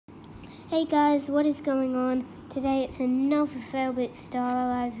Hey guys, what is going on? Today it's another Failboats Star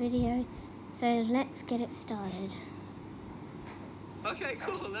Allies video, so let's get it started. Okay,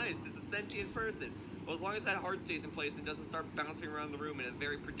 cool, nice. It's a sentient person. Well, as long as that heart stays in place and doesn't start bouncing around the room in a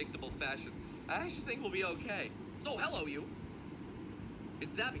very predictable fashion, I actually think we'll be okay. Oh, hello, you.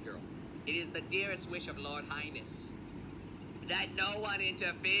 It's Zappy Girl. It is the dearest wish of Lord Highness that no one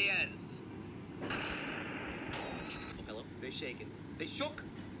interferes. Oh, hello. They shaken. They shook.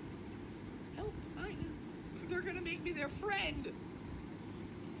 Help, Highness. They're gonna make me their friend.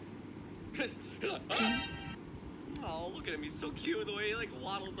 Cause, oh, look at him. He's so cute the way he, like,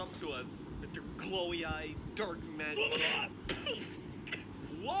 waddles up to us. Mr. Glowy-eyed, dark man.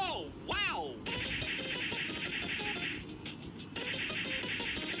 Whoa, wow.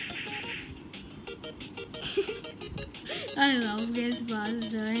 I love this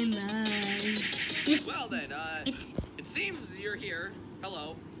boss so much. Well then, it seems you're here.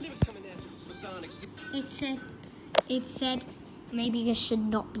 Hello. It said maybe this should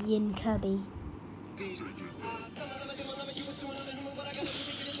not be in Kirby.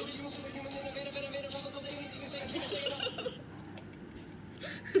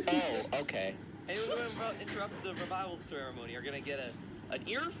 Oh, okay. Anyone who interrupts the revival ceremony are gonna get an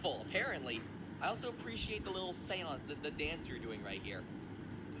earful, apparently. I also appreciate the little seance, the dance you're doing right here.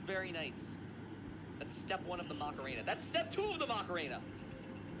 It's very nice. That's step 1 of the Macarena. That's step 2 of the Macarena!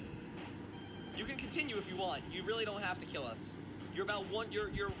 You can continue if you want. You really don't have to kill us. You're about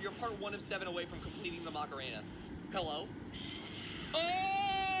you're part 1 of 7 away from completing the Macarena. Hello?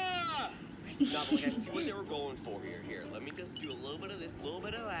 Ah! Now, like, I see what they were going for here. Here, let me just do a little bit of this, a little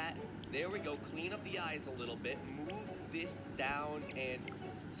bit of that. There we go. Clean up the eyes a little bit. Move this down and...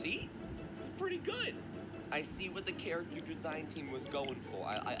 See? It's pretty good. I see what the character design team was going for.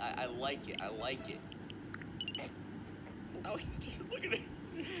 I like it. I like it. I was just... Look at it.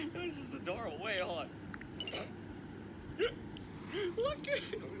 This is adorable. Wait, hold on. Look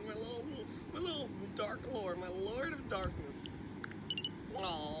at my little Dark Lord, my Lord of Darkness.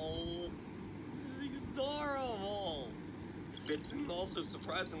 Oh, this is adorable. Fits in also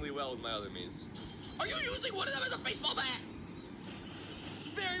surprisingly well with my other Miis. Are you using one of them as a baseball bat? It's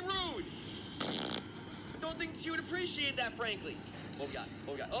very rude. I don't think she would appreciate that, frankly. What we got?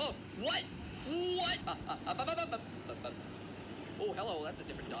 What we got? Oh, what? What? Oh, hello. That's a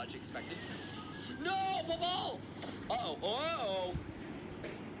different dodge expected. No, Popal! Uh-oh. Uh-oh.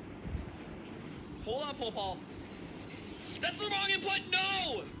 Hold on, Popal. That's the wrong input.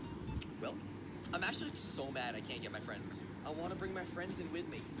 No! Well, I'm actually so mad I can't get my friends. I want to bring my friends in with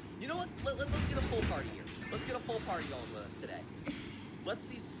me. You know what? Let's get a full party here. Let's get a full party going with us today. Let's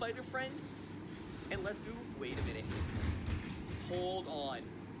see Spider-Friend, and let's do... Wait a minute. Hold on.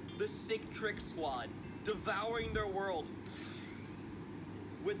 The Sick Trick Squad, devouring their world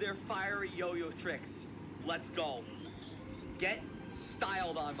with their fiery yo-yo tricks. Let's go. Get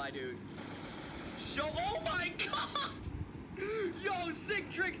styled on, my dude. Show... Oh my god! Yo,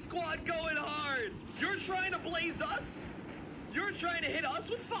 Sick Trick Squad going hard! You're trying to blaze us? You're trying to hit us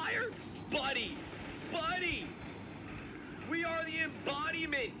with fire? Buddy! Buddy! We are the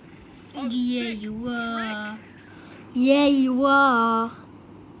embodiment of sick tricks! Yeah, you are.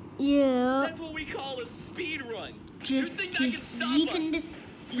 Yeah. That's what we call a speed run. You think that can stop us?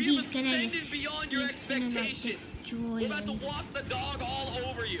 We have ascended beyond your expectations. We're about to walk the dog all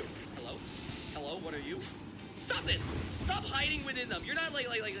over you. Hello? Hello? What are you? Stop this! Stop hiding within them. You're not like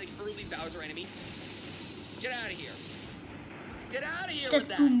early Bowser enemy. Get out of here. Get out of here with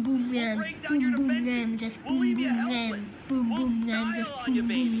that. Boom, boom, we'll break down your defenses. We'll leave you helpless. We'll style on you,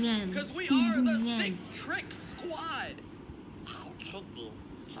 baby. Because we are the Sick Trick Squad. How could you?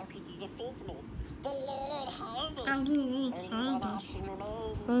 How could you defeat me? The Lord Highness.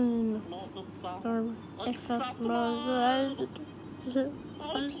 Accept my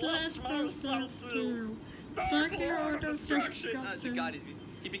I'll pledge myself to Dark Lord of Destruction. God,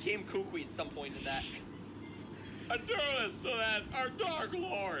 he became Kukui at some point in that. I do this so that our Dark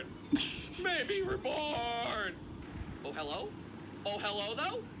Lord may be reborn. Oh, hello? Oh, hello,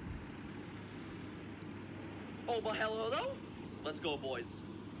 though? Oh, but hello, though? Let's go, boys.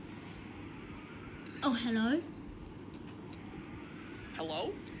 Oh, hello?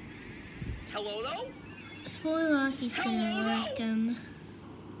 Hello? Hello, though? Spoiler, he's gonna wreck him.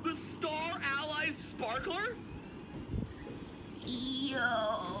 The Star Allies Sparkler?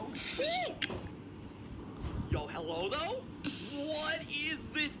 Yo, sick! Yo, hello, though? What is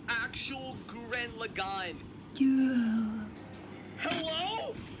this actual Gurren Lagann? Yeah.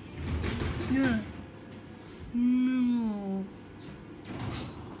 Hello? No. No.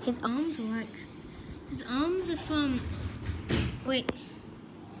 His arms are like... His arms are from... Wait.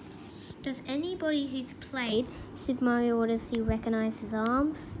 Does anybody who's played Super Mario Odyssey recognize his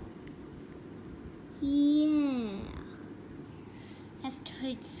arms? Yeah. That's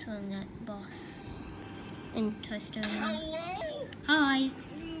Toads from that boss. And Toaster. Hello? Hi.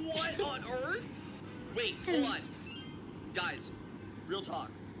 What on earth? Wait, hold on. Guys, real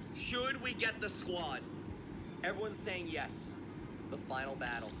talk. Should we get the squad? Everyone's saying yes. The final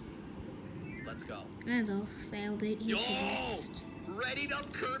battle. Let's go. I love Failboat. He's Yo! the best. Readied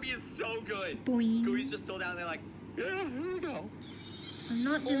up Kirby is so good. Boing. Gooey's just still down there like, yeah, here we go. I'm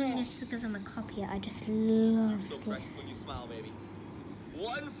not doing this because I'm a copy. I just love So this. precious when you smile, baby.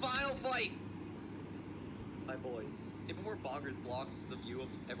 One final fight. My boys. And before Bonkers blocks the view of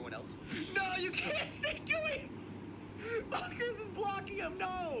everyone else. No, you can't see Gooey! Bonkers is blocking him,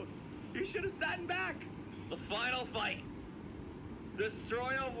 no! You should have sat back. The final fight.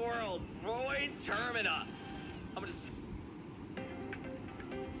 Destroy of Worlds, Void Termina. I'm gonna...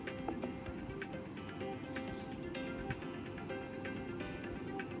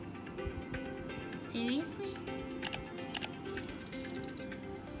 Seriously?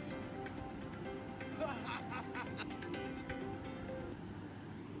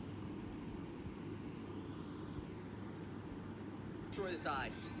 Destroy this eye.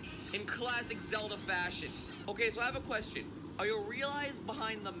 In classic Zelda fashion. Okay, so I have a question. Are your real eyes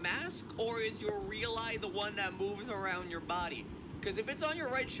behind the mask, or is your real eye the one that moves around your body? Because if it's on your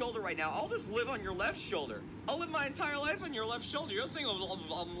right shoulder right now, I'll just live on your left shoulder. I'll live my entire life on your left shoulder. You'll think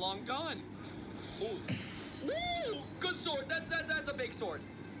I'm long gone. Ooh. Woo! Good sword. That's a big sword.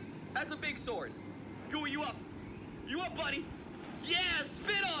 That's a big sword. Gooey, you up. You up, buddy. Yeah,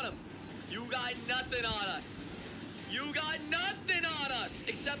 spit on him. You got nothing on us. You got nothing on us.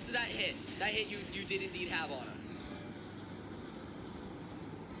 Except that hit. That hit you did indeed have on us.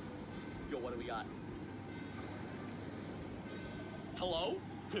 Yo, what do we got? Hello?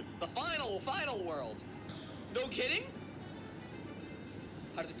 The final world. No kidding?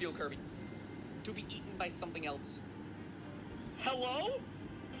 How does it feel, Kirby? To be eaten by something else. Hello?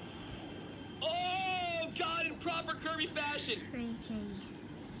 Oh, God, in proper Kirby fashion. Freaky.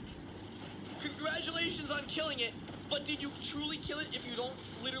 Congratulations on killing it, but did you truly kill it if you don't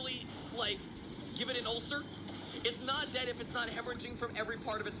literally, like, give it an ulcer? It's not dead if it's not hemorrhaging from every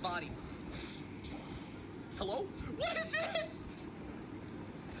part of its body. Hello? What is this?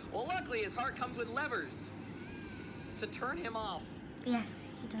 Well, luckily, his heart comes with levers to turn him off. Yes,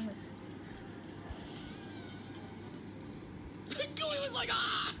 he does. Gooey was like,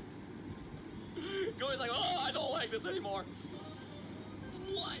 ah! Gooey's like, oh, I don't like this anymore.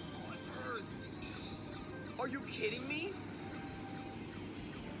 What on earth? Are you kidding me?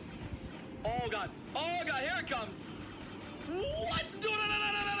 Oh, God. Oh, God, here it comes. What? No,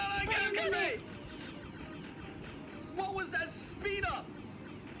 get him, Kirby! What was that speed up?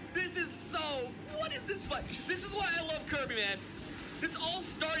 This is so... What is this fight? This is why I love Kirby, man. This all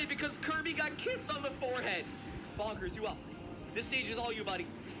started because Kirby got kissed on the forehead. Bonkers, you up. This stage is all you, buddy.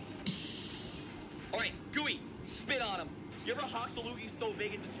 All right, Gooey, spit on him. You ever hawked the loogie so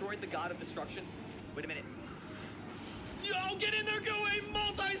big it destroyed the god of destruction? Wait a minute. Yo, get in there, Gooey!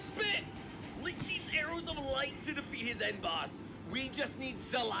 Multi-spit! Link needs arrows of light to defeat his end boss. We just need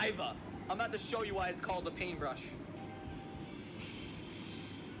saliva. I'm about to show you why it's called the paintbrush.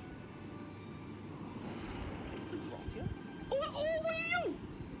 Is this a Gracia? Oh, what are you?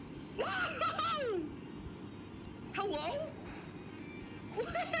 Whoa! Hello? Look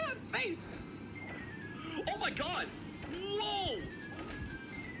at that face! Oh my God! Whoa!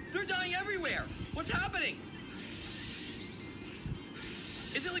 They're dying everywhere! What's happening?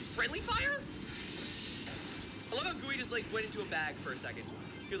 Is it like friendly fire? I love how Gooey just like went into a bag for a second.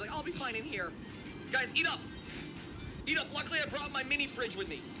 He was like, I'll be fine in here. Guys, eat up! Eat up! Luckily I brought my mini fridge with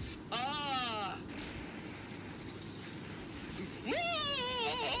me. Ah!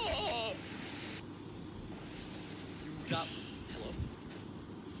 Whoa! You got... Hello?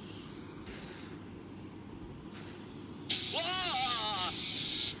 Whoa!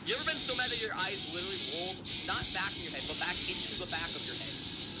 You ever been so mad that your eyes literally rolled, not back in your head, but back into the back of your head?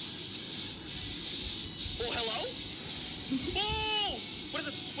 Oh, hello? Whoa! What is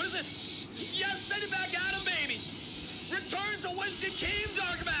this? What is this? Yes, send it back at him, baby! Return to whence it came,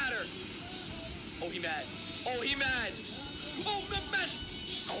 dark matter! Oh, he mad. Oh, he mad. Oh, mesh!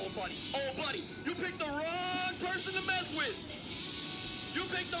 Oh, buddy, you picked the wrong person to mess with! You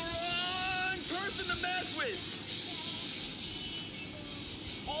picked the wrong person to mess with!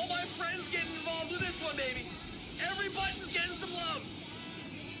 All my friends getting involved with this one, baby! Every button's getting some love!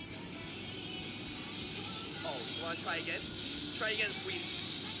 Oh, you wanna try again? Try again, sweetie.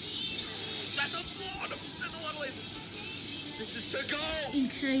 That's a lot of laces. This is to go.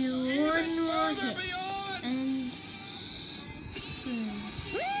 Each show you one more hit. And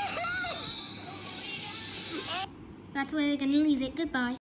that's where we're going to leave it. Goodbye.